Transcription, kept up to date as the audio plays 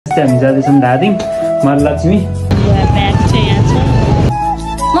हामी जाँदैछौँ धादिङ महालक्ष्मी। ब्याग चाहिँ यहाँ छ।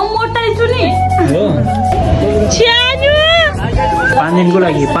 म मोटाइ छु नि हो। 5 दिनको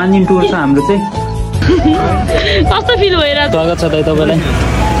लागि 5 दिन टुर छ हाम्रो चाहिँ। कस्तो फिल भइरहेको स्वागत छ दाइ तपाईँलाई।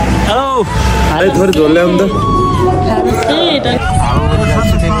 हेलो अरे थोरै झोल ल्याउनु त।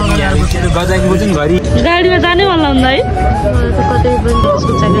 गाडीमा जानै मन लाग्दैन है।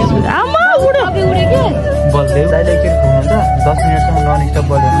 आमा बुढो बल्दै दाइले के खुवाउनु त 10 मिनेटसम्म नन स्टप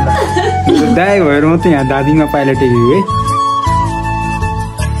बल्दैन ल। दाइ भएर म त यहाँ दादिङमा पाइलट टेकेको है।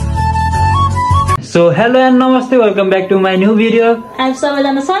 सो हेलो एन्ड नमस्ते, welcome back to my new video. हामी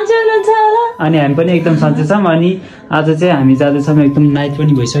सबैजना सन्चै हुनुहुन्छ होला? अनि हामी पनि एकदम सन्चै छौँ। अनि आज चाहिँ हामी जाँदैछौँ, एकदम नाइट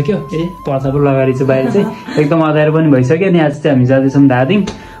पनि भइसक्यो। पर्दा पो लगाएर चाहिँ बाहिर चाहिँ एकदम अँध्यारो पनि भइसक्यो। अनि आज चाहिँ हामी जाँदैछौँ धादिङ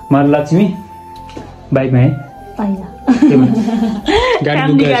महालक्ष्मी बाइकमा है,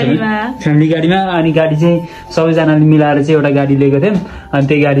 फ्यामिली गाडीमा। अनि गाडी चाहिँ सबैजनाले मिलाएर चाहिँ एउटा गाडी लिएको थियौँ। अनि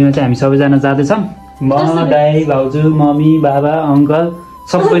त्यही गाडीमा चाहिँ हामी सबैजना जाँदैछौँ। म, दाइ, भाउजू, मम्मी, बाबा, अङ्कल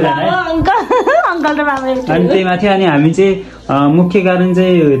सबैजना। अनि त्यही माथि अनि हामी चाहिँ मुख्य कारण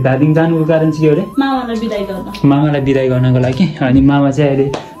चाहिँ धादिङ जानुको कारण चाहिँ के हो अरे, मामालाई बिदाई गर्नको लागि। अनि मामा चाहिँ अहिले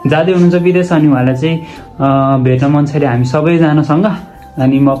जाँदै हुनुहुन्छ विदेश। अनि उहाँलाई चाहिँ भेट्न मन छ अरे हामी सबैजनासँग।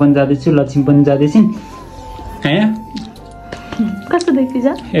 अनि म पनि जाँदैछु, लक्ष्मी पनि जाँदैछौँ। कस्तो देखिन्छ?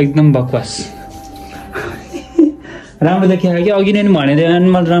 एकदम बकवास। राम्रो देखियो कि अघि नै भनेर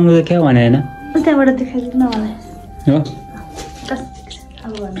मैले राम्रो देखियो भने होइन, त्यहाँबाट देखाइदिनु न मलाई। हो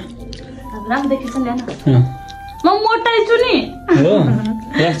राम्रो देखिन्छ नि हैन? म मोटाइ छु नि हो।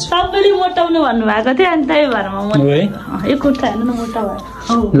 सबैले मोटाउनु भन्नुभएको थियो, अनि त्यही भएर म मोटा। यो खुट्टा हेर्नु न मोटा भयो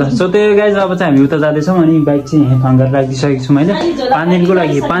ल। सो त्यही गाइज अब चाहिँ हामी उता जाँदैछौँ। अनि बाइक चाहिँ यहाँ थङ्गार राखिदिइसकेको छु मैले। 5 दिनको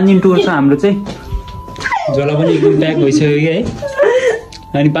लागि 5 दिन टुर छ हाम्रो चाहिँ। झोला पनि एकदम प्याक भइसक्यो कि है।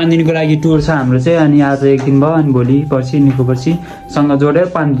 अनि 5 दिनको लागि टुर छ हाम्रो चाहिँ। अनि आज 1 दिन भयो, अनि भोलि पर्सि निको पर्सिसँग जोडेर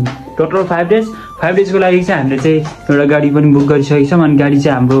 5 दिन, टोटल 5 डेज। 5 डेजको लागि चाहिँ हामीले चाहिँ एउटा गाडी पनि बुक गरिसकेको छौँ। अनि गाडी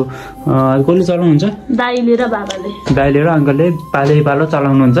चाहिँ हाम्रो कसले चलाउनुहुन्छ? दाइले र बाबाले, दाइले र अङ्कलले पालो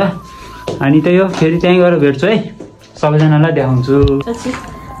चलाउनुहुन्छ। अनि त्यही हो, फेरि त्यहीँ गएर भेट्छु है, सबैजनालाई देखाउँछु।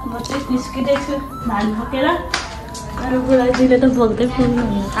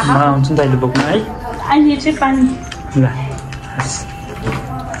 हुन्छ नि दाइले बोक्नु है। अहिले चाहिँ पानी ल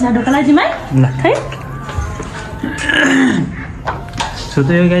ल। सो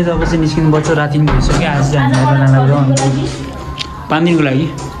त्यो गाइज अब चाहिँ निस्किनु पर्छ, राति पनि भइसक्यो। आज चाहिँ हामी 5 दिनको लागि।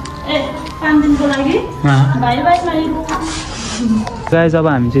 गाइज अब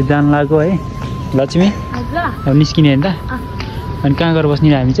हामी चाहिँ जान लाग्यो है लक्ष्मी। अब निस्किने होइन त। अनि कहाँ गएर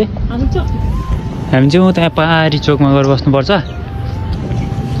बस्ने हामी चाहिँ? हामी चाहिँ त्यहाँ पारी चोकमा गएर बस्नुपर्छ।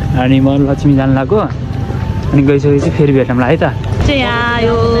 अनि म लक्ष्मी जान लाग्यो। अनि गइसकेपछि फेरि भेटौँला है त। यहाँ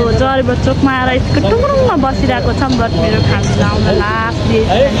यो जरेबट चोकमा आएर यसको टुङ्ग्रुङमा बसिरहेको छ। बट मेरो खाना आउन लास्ट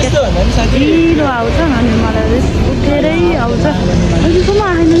ढिलो आउँछ। अनि मलाई उठेरै आउँछ। अहिलेसम्म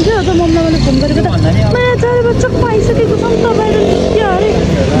आएनन्थ्यो। त मम्मीलाई मैले फोन गरेको त नयाँ जरेबट चोकमा आइसकेको छ नि त, बाहिर निस्क्यो अरे।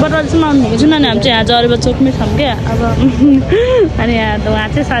 बट अहिलेसम्म आउनुभएको छैन। अनि हामी चाहिँ यहाँ जरेबट चोकमै छौँ क्या अब। अनि यहाँ उहाँ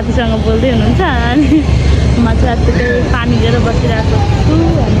चाहिँ साथीसँग बोल्दै हुनुहुन्छ। अनि म चाहिँ यत्तिकै पानी लिएर बसिरहेको छु।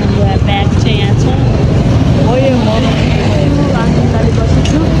 अनि हाम्रो ब्याग चाहिँ यहाँ छ। आनन्दले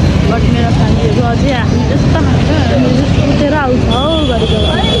बसेछु। बट मेरो साथीहरू अझै हामी जस्तो उठेर आउँछ हौ गरेको।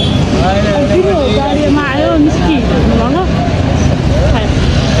 गाडीमा आयो निस्कि भन्नुभयो। होइन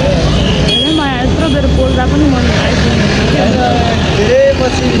म यत्रो बेर बोल्दा पनि मन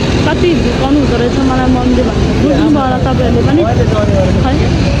कति झुकाउनु हुँदो रहेछ मलाई मम्मीले भन्छ। बुझ्नु भयो तपाईँहरूले पनि खै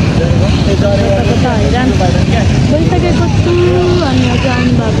हैरान भइसकेको छु। अनि अझ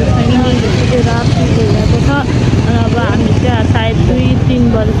आउनुभएको छैन, राति भइरहेको छ। अब हामी चाहिँ सायद 2-3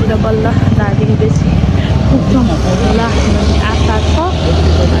 बजीतिर बल्ल धादिङ बेसी पुग्छौँ होला भन्ने आशा छ।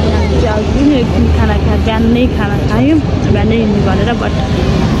 अनि हामी चाहिँ अघि नै एकदिन खाना बिहान नै खाना खायौँ, बिहानै हिँड्नु भनेर। बट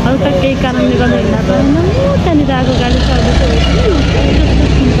हल्का केही कारणले गर्दा हिँड्दा पाएन। त्यहाँनिर आएको गाडी छ अहिले चाहिँ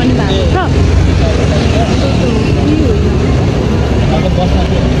पनि भएको छ।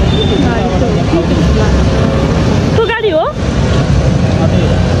 को गाडी हो?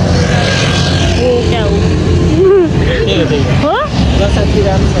 क्या हो?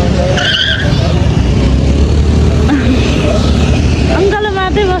 अङ्कल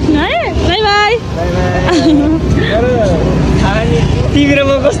मात्रै बस्नु है। By by.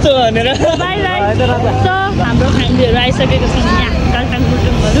 तिमीरोमा कस्तो भनेर बाई बाई। हाम्रो फ्यामिलीहरू आइसकेको छ यहाँ, कालकाङ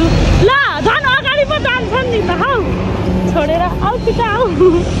कुटुम्बहरू। ल झन् अगाडि पो जान्छन् नि त हौ, छोडेर आऊ पिता आऊ।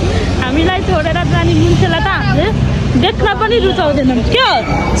 हामीलाई छोडेर जाने मान्छेलाई त हामीले देख्न पनि रुचाउँदैनौँ। के हो,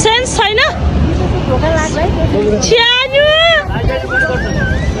 सेन्स छैन? छ्यानु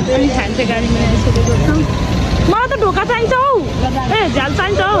अनि खान्छ गाडीमा आइसकेको छौँ। मलाई त ढोका चाहिन्छ हौ ए झ्याल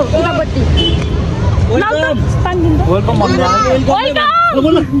चाहिन्छ हौ उतापट्टि वेलकम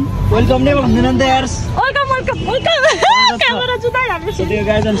वेलकम नै भन्दैन नि त यार क्यामेरा जुत्ता हाल्नु त्यो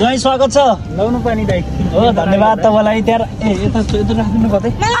गाइजन जय स्वागत छ लाउनु पानी दाइ हो धन्यवाद तपाईलाई त्यहाँ ए यता राख्दिनु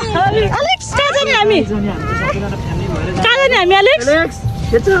कतै अलेक्स कहाँ जाने हामी अलेक्स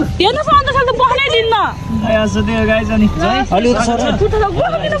हेर्नु अन्त साल त बस्नै दिन्न त्यो गाइजन अलि सर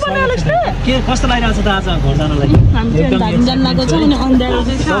के कस्तो लागिरहेको छ त आज घर जानलाई जन्नाको छ नि अन्ध्यारो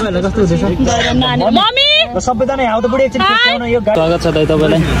चाहिँ तपाईहरुलाई कस्तो हुँदैछ मम्मी सबैजना यहाँ त बुढी एकछिन खेल्न यो स्वागत छ दाइ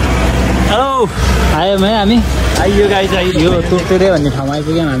तपाईलाई हेलो आयौँ है हामी आइयो गाइज यो तुर्तेरे भन्ने ठाउँमा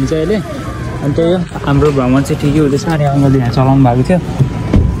आइपुग्यौँ हामी चाहिँ अहिले अनि त्यही हो हाम्रो भ्रमण चाहिँ ठिकै हुँदैछ अनि अङ्गलले यहाँ चलाउनु भएको थियो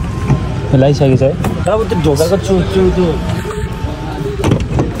लगाइसकेको छ है अब त्यो ढोकाको छु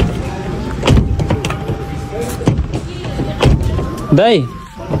दाइ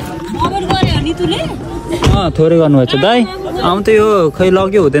थोरै गर्नुभएको छ दाइ आउँ त यो खै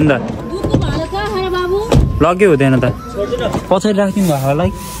लग्यो हुँदैन त लग्यो हुँदैन त पछाडि राखिदिनु भएको होला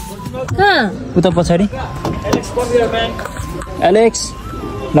है उता पछाडि एलेक्स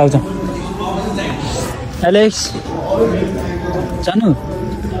लाउँछ एलेक्स जानु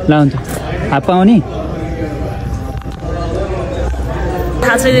लाउँछ हात पाउने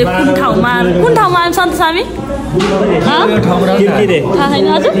थाहा छैन कुन ठाउँमा आयौँ सन्तोष हामी थाहा छैन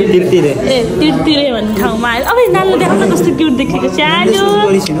हजुर तिर्तिरे ए तिर्तिरे भन्ने ठाउँमा आयो अब नानीले देखाउँछ कस्तो क्युट देखेको सानो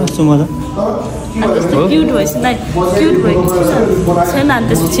कस्तो क्युट भएछ दाइ क्युट भएको छैन अनि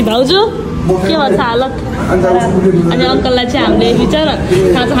त्यसपछि भाउजू के भन्छ हालत अनि अङ्कललाई चाहिँ हामीले बिचरा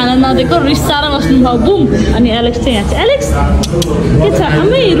खाना नदिएको रिसाएर बस्नुभयो बुम अनि एलेक्स चाहिँ यहाँ चाहिँ एलेक्स के छ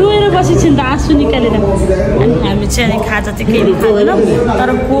आमै रोएर बसेको नि त आँसु निकालेर अनि हामी चाहिँ अनि खाजा चाहिँ केही खाँदैनौँ तर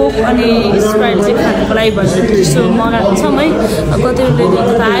कोक अनि स्प्राइट चाहिँ खानुको लागि भनेर त्यसो मगाएको छौँ है कति बेला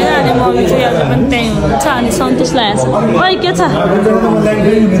त आएर अनि मम्मी चाहिँ अझै पनि त्यहीँ हुनुहुन्छ अनि सन्तोषलाई आएको छ ओइ के छ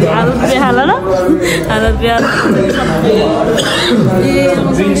हालत बेहाल र हालत बेहाल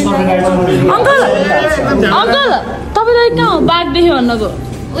अङ्कल तपाईँलाई कहाँ बाघ देख्यो भन्नुको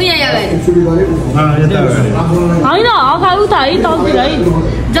होइन अगाडि उता है तलतिर है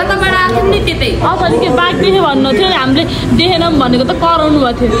जताबाट आएको नि त्यतै अगाडि के बाघ देख्यो भन्नु थियो हामीले देखेनौँ भनेको त कराउनु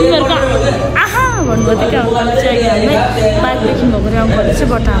भएको थियो तिमीहरूको आहा भन्नुभएको थियो क्या अङ्कल चाहिँ हामीलाई बाघ देख्नु भएको थियो अङ्कलले चाहिँ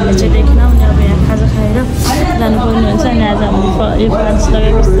बट हामीले चाहिँ देखेनौँ अनि अब यहाँ खाजा खाएर जानुपर्ने हुन्छ अनि आज हाम्रो यो फ्रान्स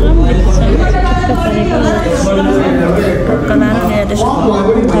लगाएको जस्तो राम्रो देख्छ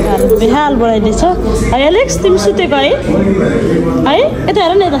बेहाल बढाइदिएछ है एलेक्स तिमी सुतेको है यता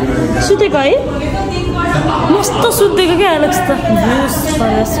हेर न यता सुतेको है मस्त सुतेको क्या एलेक्स त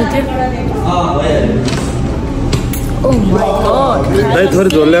सुत्यो ओ माई गॉड थोरै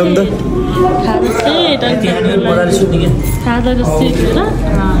झोल ल्याउनु त खाजाको सिट हो र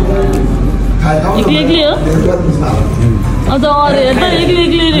एक्लै हो अन्त अरू हेर्दा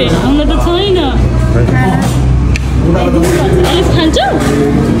एक्लै रे हामीलाई त छैन अलिक खान्छौ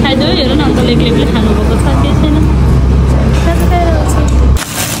खाइदेऊ हेर न अङ्कल एक्लै खानुभएको छ केही छैन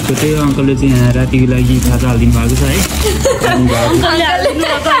त्यही अङ्कलले चाहिँ यहाँ रातिको लागि खाजा हालिदिनु भएको छ है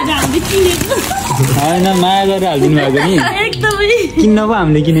होइन माया गरेर हालिदिनु भएको नि किन्न पो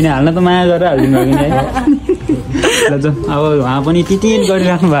हामीले किनेर हाल्न त माया गरेर हालिदिनु भएको नि है ल अब उहाँ पनि टिटिन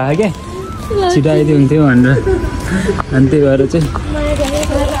गरिराख्नु भएको क्या छिटो आइदियो हुन्थ्यो भनेर अनि त्यही भएर चाहिँ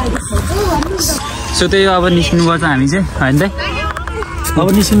सो त्यही अब निस्किनुपर्छ हामी चाहिँ होइन त अब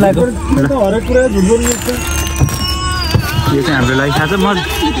निस्किनु लागेको यो चाहिँ हाम्रो लागि खाजा म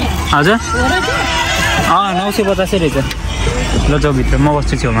हजुर 950 रहेछ ल जाऊ भित्र म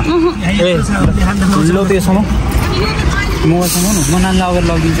बस्छु छेउमा ए ल त्यसमा म बस्छु न म नानीलाई अगाडि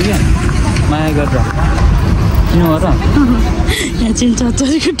लगिदिन्छु क्या माया गरेर किन हो र यहाँ चाहिँ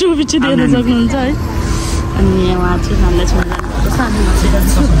चच्चरीको टोपी चाहिँ दिएर सक्नुहुन्छ है अनि उहाँ चाहिँ नानीलाई छोडेर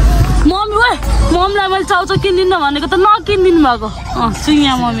मम्मीलाई मैले चाउचाउ किनिदिनु भनेको त नकिनिदिनु भएको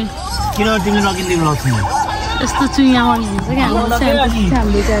चुइया मम्मी किन तिमी नकिनिदिनु लाग्छ यस्तो चुइया मम्मी हुन्छ क्या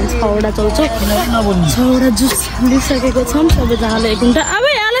हामीले चाहिँ 6वटा चाउचाउ 6वटा जुस लिइसकेको छौँ सबैजनाले 1 घन्टा अब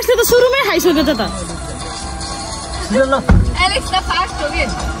एलेक्सले त सुरुमै खाइसक्यो त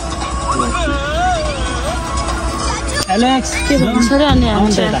एलेक्स के भन्छ र अनि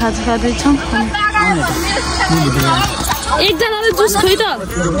हामी चाहिँ खाजा खाँदैछौँ एकजनाले जुस खोइ त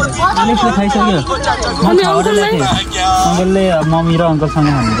एलेक्सले खाइसक्यो अनि अङ्कलले मम्मी र अङ्कलसँग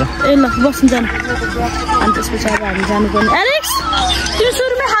खानुहुन्छ ए ल बस्नु जानु अनि त्यसपछि अब हामी जानुपर्ने एलेक्स तिमी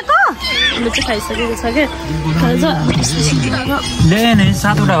सुरुमै खाएको भाउजूले चाहिँ खाइसकेको छ क्या ल्याएन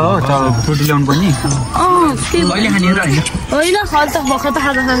 7वटा हो फ्रुटी ल्याउनु पनि अहिले खाने र होइन खल त भर्खर त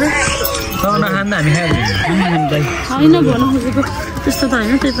खाँदा खाँदै नखाँदा हामी होइन भन्नु खोजेको त्यस्तो त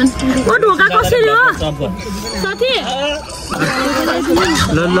होइन त्यही पनि ओ ढोका कसरी हो साथी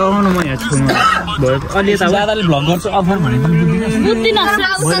ल लगाउनु म यहाँ छु भयो अलि यता दादाले भ्लग गर्छु अफर भनेको बुझ्दिन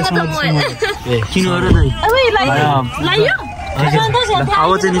किन र दाइ लायो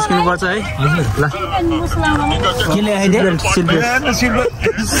अब चाहिँ निस्किनु पर्छ है हजुर ल के ल्याइदिए सिल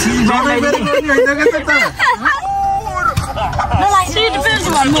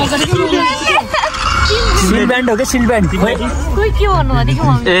ब्यान्ड हो क्या सिल ब्यान्ड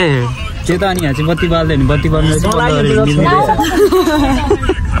ए त्यो त अनि यहाँ चाहिँ बत्ती बाल्दैन बत्ती बाल्नु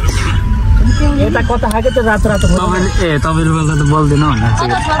यता कता खाएको त्यो रातो रातो तपाईँले बेलुका त बल्दैन भन्दा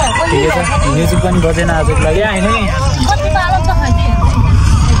चाहिँ ठिकै छ म्युजिक पनि बजेन आजको लागि होइन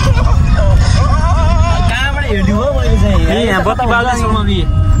कहाँबाट हेर्नु हो मैले चाहिँ यहाँ बत्ती बाल्दैछु मम्मी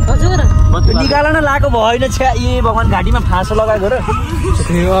निकाल न लगाएको भएन छ्या ए भगवान् घाँटीमा फाँसो लगाएको र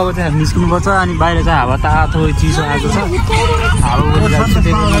त्यो अब चाहिँ निस्किनुपर्छ अनि बाहिर चाहिँ हावा तातो चिसो आएको छ हावा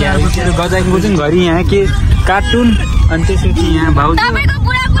गजाएको चाहिँ घरि यहाँ के कार्टुन अनि त्यसपछि यहाँ भाउजू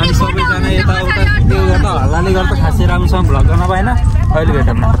अनि सबैजना यताउता त्यो गर्दा हल्लाले गर्दा खासै राम्रोसँग भ्लग गर्न भएन अहिले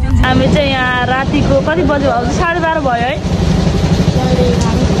भेटौँ न हामी चाहिँ यहाँ रातिको कति बज्यो भाउजू 12:30 भयो है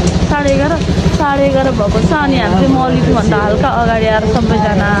 11:30 भएको छ अनि हामी चाहिँ मौलिकभन्दा हल्का अगाडि आएर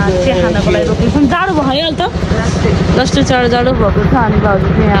सबैजना चिया खानको लागि रोक्छौँ जाडो भयो अहिले त जस्तो जाडो भएको छ अनि भाउजू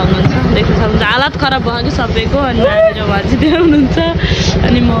चाहिँ यहाँ हुनुहुन्छ देख्न सक्नुहुन्छ हालत खराब भयो कि सबैको अनि नानी र भाजी त्यहाँ हुनुहुन्छ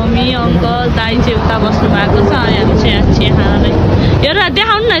अनि मम्मी अङ्कल दाइ चाहिँ उता बस्नु भएको छ अनि हामी चाहिँ यहाँ चिया खानलाई हेर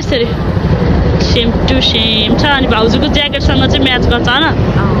देखाउनु न यसरी सेम टु सेम छ अनि भाउजूको ज्याकेटसँग चाहिँ म्याच गर्छ होइन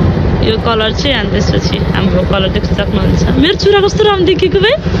यो कलर चाहिँ अनि त्यसपछि हाम्रो कलर देख्न सक्नुहुन्छ मेरो चुरा कस्तो राम्रो देखेको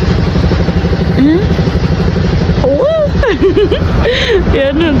भाइ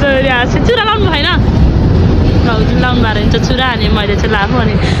हेर्नुहुन्छ हाँसे चुरा लाउनु भएन भाउजू लाउनु भएको हुन्छ चुरा अनि मैले चाहिँ लगाएको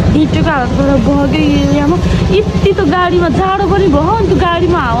अनि हिटोको हालतबाट बग्यो एरियामा यति त गाडीमा जाडो पनि भयो अनि त्यो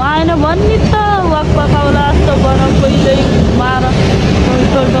गाडीमा हावा आएन भन्ने त वाक पकाउला जस्तो बनाऊ पहिल्यै घुमाएर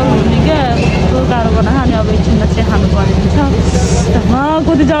टोटल हुने क्या त्यो गाह्रो बनाएको अनि अब एकछिनमा चाहिँ खानुपर्ने हुन्छ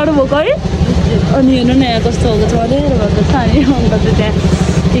कति जाडो भएको है अनि हेर्नु न यहाँ कस्तो भएको छ अरे भएको छ अनि अङ्कल चाहिँ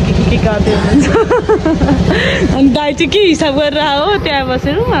त्यहाँ के गर्दै हुनुहुन्छ अनि दाइ चाहिँ के हिसाब गरेर हो त्यहाँ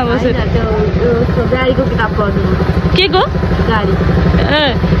बसेर उहाँ बसेर गाडीको किताब पढ्नु के को गाडी ए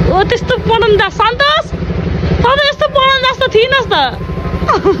ओ त्यस्तो पढन्दास सन्तोष तपाईँ यस्तो पढन्दास त थिइनस् त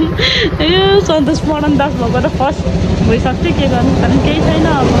यो सन्तोष पढन्दास भएको त फर्स्ट भइसक्थ्यो के गर्नु कारण केही छैन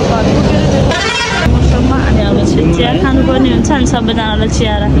अब घर पुगेर मौसममा अनि अब चाहिँ चिया खानुपर्ने हुन्छ अनि सबैजनालाई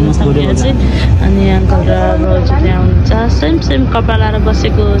चिया राख्नु सकेर चाहिँ अनि अङ्कल र भाउजू त्यहाँ हुनुहुन्छ सेम कपडा लाएर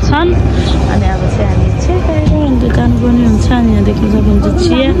बसेको छन् अनि अब चाहिँ हामी चिया खाएर अन्त जानुपर्ने हुन्छ अनि यहाँ देख्न सक्नुहुन्छ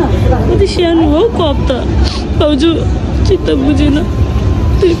चिया कति सानो हो कप त भाउजू चित्त बुझेन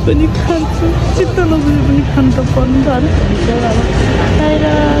त्यही पनि खान्छु चित्त नबुझे पनि खानु त पर्नु त अरे अब बाहिर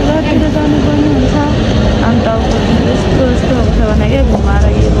राखेर जानुपर्ने हुन्छ अन्त यस्तो यस्तो भएको छ भने क्या घुमाएर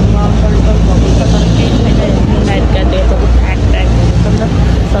यो घुमा पल्टल भएको छ तर केही छैन नाइट गाडीको फ्याक हुन्छ नि त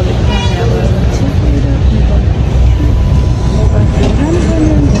सबै अब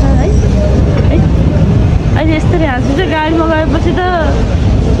जानुपर्ने हुन्छ है अहिले यस्तरी हाँस्छु चाहिँ गाडीमा गएपछि त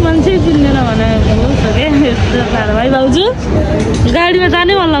मान्छे चिन्दैन भने हुन्छ क्या यस्तो साह्रो भाइ भाउजू गाडीमा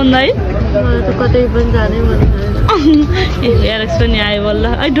जानै मन लाउँदा है कतै पनि जानै मन एलेक्स पनि आयो बल्ल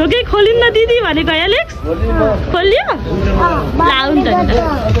ढोकै खोलिन्न दिदी भनेको एलेक्स खोलियो लाउनु त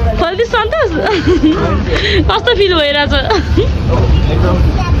खोलिदियो सन्तोष कस्तो फिल भइरहेछ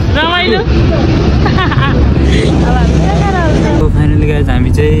रमाइलो फाइनली गाइज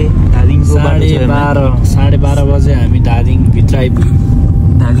हामी चाहिँ धादिङको 12:30 बजे हामी धादिङभित्र आइपुग्यौँ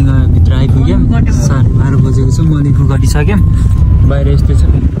धादिङभित्र आइपुग्यौँ 12:30 बजेको छ मलिकु गरिसक्यौँ बाहिर यस्तो छ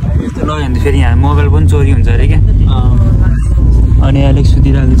यस्तो लग्यो भने फेरि यहाँ मोबाइल पनि चोरी हुन्छ अरे क्या अनि अलिक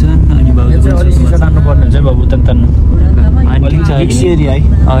सुतिरहेको छ अनि भाउजू तान्नुपर्ने हुन्छ बाबु तान्नु रिक्स एरिया है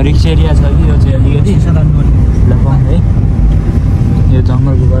रिक्स एरिया छ कि यो चाहिँ अलिकति ल पाउँ है यो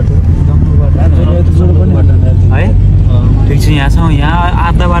जङ्गलको बाटो है ठिक छ यहाँसम्म यहाँ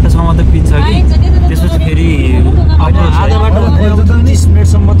आधा बाटोसम्म त पिच छ कि त्यसपछि फेरि आधा बाटो 30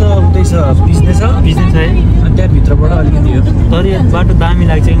 मिनटसम्म त उतैछ बिजनेस है अनि त्यहाँभित्रबाट अलिकति हो तर यो बाटो दामी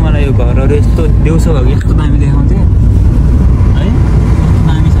लाग्छ कि मलाई यो घरहरू यस्तो देउसो भयो कि यस्तो दामी देखाउँथ्यो है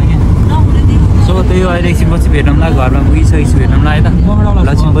दामी छ क्या सो त्यही अहिले एकछिनपछि भेटौँला घरमा पुगिसकेपछि भेटौँला है त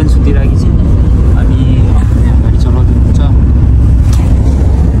लक्ष्मी पनि सुतिरहेको छ अनि गाडी चलाउँदै हुन्छ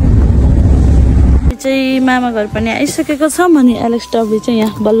चाहिँ मामा घर पनि आइसकेको छ अनि एलेक्स डब्ली चाहिँ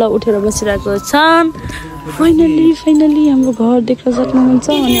यहाँ बल्ल उठेर बसिरहेको छन् फाइनली हाम्रो घर देख्न सक्नुहुन्छ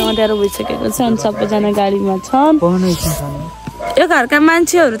अनि अँध्यारो भइसकेको छ अनि सबैजना गाडीमा छन् यो घरका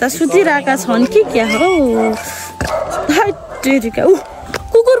मान्छेहरू त सुतिरहेका छन् कि क्या हो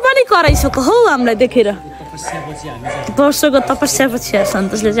कुकुर पनि कराइसक्यो हौ हामीलाई देखेर वर्षको तपस्यापछि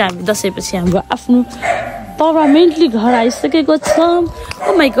सन्तोषले चाहिँ हामी दसैँपछि हाम्रो आफ्नो पर्मानेन्टली घर आइसकेको छ ओ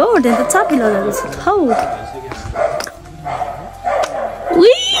माइ गॉड यहाँ त चाबी लगाएको छ हौ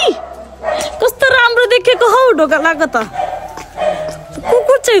कस्तो राम्रो देखेको हौ ढोका लाग्यो त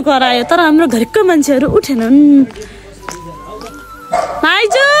कुकुर चाहिँ करायो तर हाम्रो घरको मान्छेहरू उठेनन्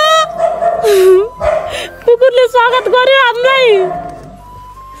आइजो कुकुरले स्वागत गर्यो हामीलाई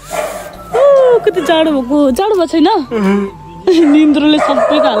कति जाडो भएको छैन निन्द्रोले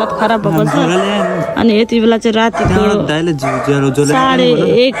सबैको हालत खराब भएको छ अनि यति बेला चाहिँ रातिको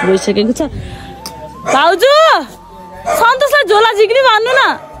 1:30 भइसकेको छ भाउजू सन्तोषलाई झोला झिक्ने भन्नु न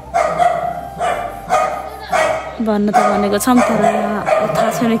भन्न त भनेको छौँ तर थाहा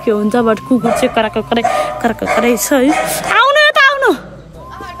छैन के हुन्छ बट कुकुर चाहिँ कराएको कराइ छ है आउनु यता आउनु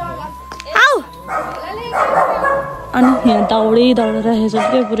आऊ अनि यहाँ दौडेर हेर्छ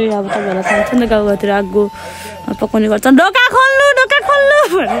क्या पुरै अब तपाईँहरूलाई थाहा छ नि त गाउँघरतिर आगो पकाउने गर्छन् ढोका खोल्नु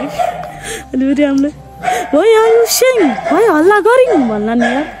भने अनि फेरि हामीलाई भइहाल्यो सिङ भयो हल्ला गरिन् भन्ला नि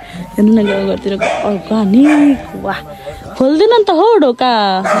यार हेर्नु न गाउँघरतिर गानी वाह खोल्दैन नि त हो ढोका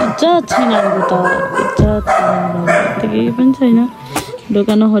इज्जत छैन अब त इज्जत केही पनि छैन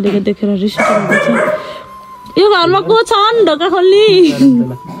ढोका नखोलेको देखेर रिस उठेको छ यो घरमा को छन् ढोका खोल्ने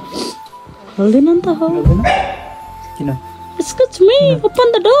खोल्दैन नि त हो Excuse me, open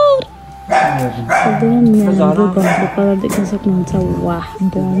the door. हाम्रो घरको कलर देख्न सक्नुहुन्छ वाह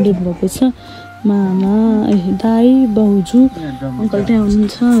बन्डेड भएको छ मामा दाई बाउजू अङ्कल त्यहाँ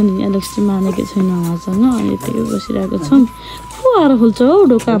हुनुहुन्छ अनि एलेक्स चाहिँ मानेको छैन उहाँसँग अनि यतिकै बसिरहेको छौँ को आएर खोल्छ हौ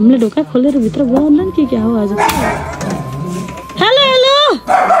ढोका हामीले ढोका खोलेर भित्र बन्दैन के क्या हो आज हेलो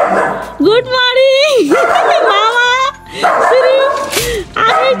गुड मर्निङ मामा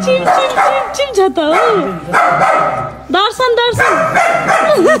आफै चिम छ त हो दर्शन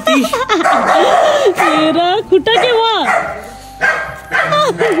हेर खुट्टा के भयो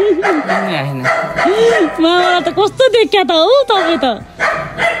मामा त कस्तो देख्या त हौ तपाईँ त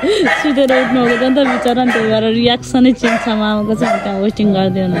सुतेर उठ्नुभएको त नि त बिचरा नि त्यही भएर रियाक्सनै चेन्ज छ मामाको चाहिँ त्यहाँ वेटिङ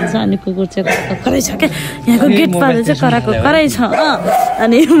गर्दै हुनुहुन्छ अनि कुकुर चाहिँ कराइ छ क्या यहाँको गेट पार चाहिँ कराइ छ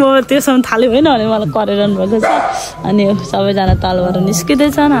अनि म त्योसम्म थाल्यो होइन भने मलाई कराइरहनु भएको छ अनि सबैजना तलबाट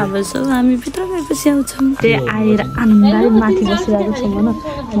निस्किँदैछन् अब यसो हामी भित्र गएपछि आउँछौँ त्यही आएर आनन्दले माथि बसिरहेको छौँ भन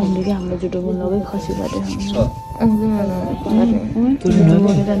मम्मीले कि हाम्रो जुटो बुन्नकै खसीबाट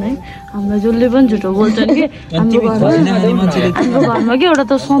हाम्रो जसले पनि झुटो बोल्छन् कि हाम्रो घरमा के एउटा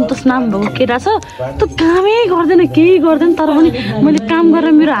त सन्तोष नाम भएको केटा छ त्यो कामै गर्दैन केही गर्दैन तर पनि मैले काम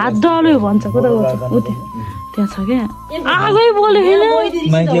गरेर मेरो हात डल्यो भन्छ कता गर्छ ऊ त्यहाँ छ क्या आगै बोल्यो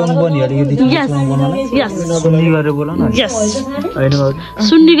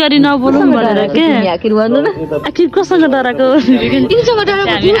सुन्नी गरी नबोलौँ भनेर के आखिर कसँग डराएको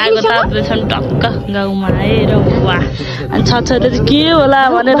टक्क गाउँमा आएर वाह अनि छोरीले चाहिँ के होला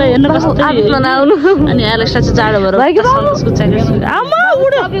भनेर हेर्नु कस्तो अनि एलेक्सलाई चाहिँ जाडो भएर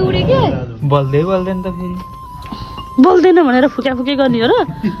बोल्दैन भनेर फुक्याफुकी गर्ने हो र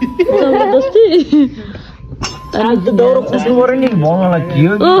जबरजस्ती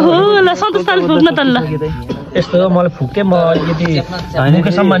सन्तोष ताल फुक्न त ल यस्तो मलाई फुक्थेँ म अलिकति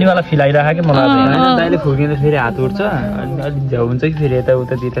मुखे सम्मानीवाला फिल आइरहेको कि मलाई दाइले फुकिँदा फेरि हात उठ्छ अनि अलिक झ्याउ हुन्छ कि फेरि यता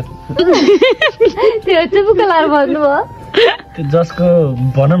उतातिर त्यो जसको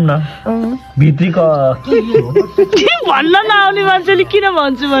भनौँ न भित्रीको भन्न नआउने मान्छेले किन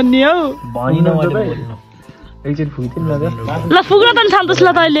भन्छु भन्ने हौ भनिन मैले एकचोटि फुक्थेँ ल ल फुक्न त सन्तोष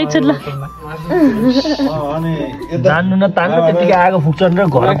ल त अहिले एकचोटि ल जान्नु न तान्नु त्यतिकै आगो फुक्छन् र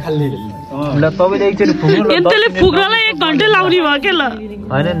घर ल तपाईँले एकचोटि फुक्नु यसले फुक्नलाई 1 घन्टा लाउने भयो के ल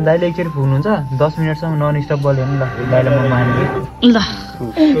होइन नि दाइले एकचोटि फुक्नुहुन्छ 10 मिनटसम्म नन स्टप बोल्यो नि ल दाइलाई म मान्छु ल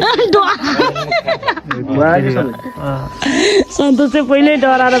सन्तोष चाहिँ पहिल्यै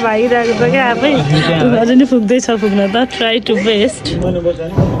डराएर भागिरहेको छ क्या आफै अझै नि फुक्दैछ फुक्न त ट्राई टु बेस्ट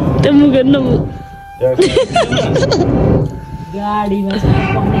त्यो मुख हेर्नु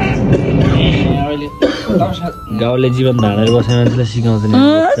गाउँले जीवन धानेर बस्ने मान्छेलाई सिकाउँछ नि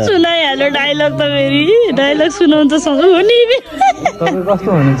सुनाइहाल्यो डाइलग त फेरि डाइलग सुनाउँछ सँगै हो नि तपाईँ कस्तो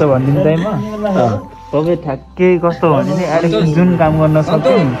हुनुहुन्छ भनिदिनु टाइममा तपाईँ ठ्याक्कै कस्तो भने नि अहिले जुन काम गर्न सक्छ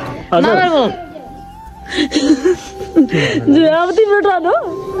अब तिम्रो टर्न हो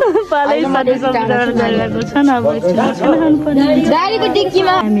पालै साथी सबैजना गरिरहेको छ अब एकछिन खाना खानुपर्ने गाडीको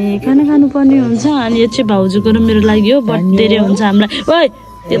डिक्कीमा हामी खाना खानुपर्ने हुन्छ अनि यो चाहिँ भाउजूको र मेरो लागि हो बर्थडे हुन्छ हामीलाई ओइ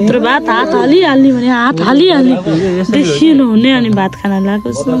त्यत्रो भात हात हालिहाल्ने भने हात हालिहाल्ने बेसी नहुने अनि भात खाना लगाएको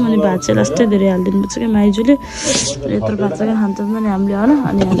छौँ अनि भात चाहिँ लास्टै धेरै हालिदिनुपर्छ क्या माइजूले यत्रो भात चाहिँ खान्छ नि हामीले होला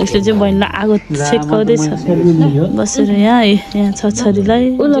अनि यसले चाहिँ बहिनीलाई आगो सेकाउँदैछ बसेर यहाँ छ छोरीलाई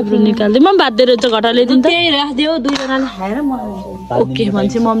निकाल्दै म भात दिएर चाहिँ घटा ल्याइदिनु त राखिदियो दुईजनाले खाएर ओके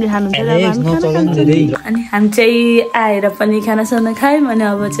भन्छ मम्मीले खानुहुन्छ अनि हामी चाहिँ आएर पनि खानासाना खायौँ अनि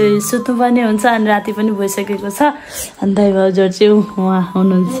अब चाहिँ सुत्नु पनि हुन्छ अनि राति पनि भइसकेको छ अनि दाइ भाउजूहरू चाहिँ उहाँ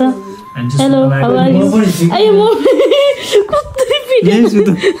हुनुहुन्छ हेलो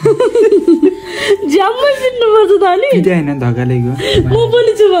ज्यामै पिट्नुपर्छ त नि म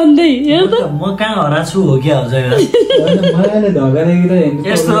पनि छु भन्दै हेर त म कहाँ हरा छु हो क्या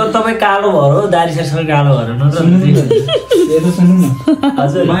यस्तो तपाईँ कालो भएर हो दारी सरसँग कालो भएर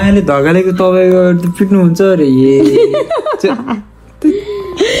हजुर मायाले धगालेको तपाईँको पिट्नुहुन्छ अरे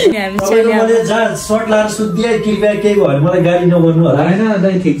सर्ट लाएर सुत्दिए कृपया केही भयो मलाई गाडी नगर्नु होला होइन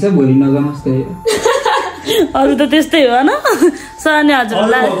दाइ ठिक छ भोलि नगर्नुहोस् अरू त त्यस्तै हो न सानो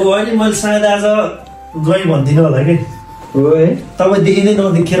हजुरलाई मैले सायद आज गई भन्दिनँ होला कि हो है तपाईँदेखि नै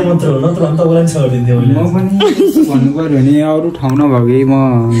नदेखेर मात्र हो नत्र तपाईँलाई छोडिदिन्थेँ म पनि भन्नु पर्यो भने अरू ठाउँ नभए म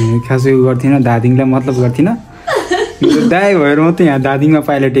खासै गर्थिनँ दादिङलाई मतलब गर्थिनँ दाइ भएर मात्रै यहाँ दादिङमा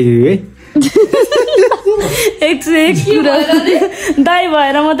पाइला टेकेको है दाइ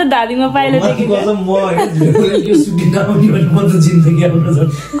भएर म त धादिङमा पाइला टेकेको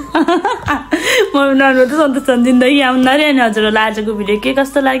म उनीहरू त सन्तोष छन् जिन्दगी आउँदाखेरि अनि हजुरहरूलाई आजको भिडियो के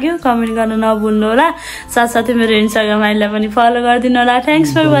कस्तो लाग्यो कमेन्ट गर्न नभुल्नु होला साथसाथै मेरो इन्स्टाग्राम आइडीलाई पनि फलो गरिदिनु होला thanks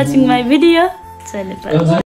for watching my video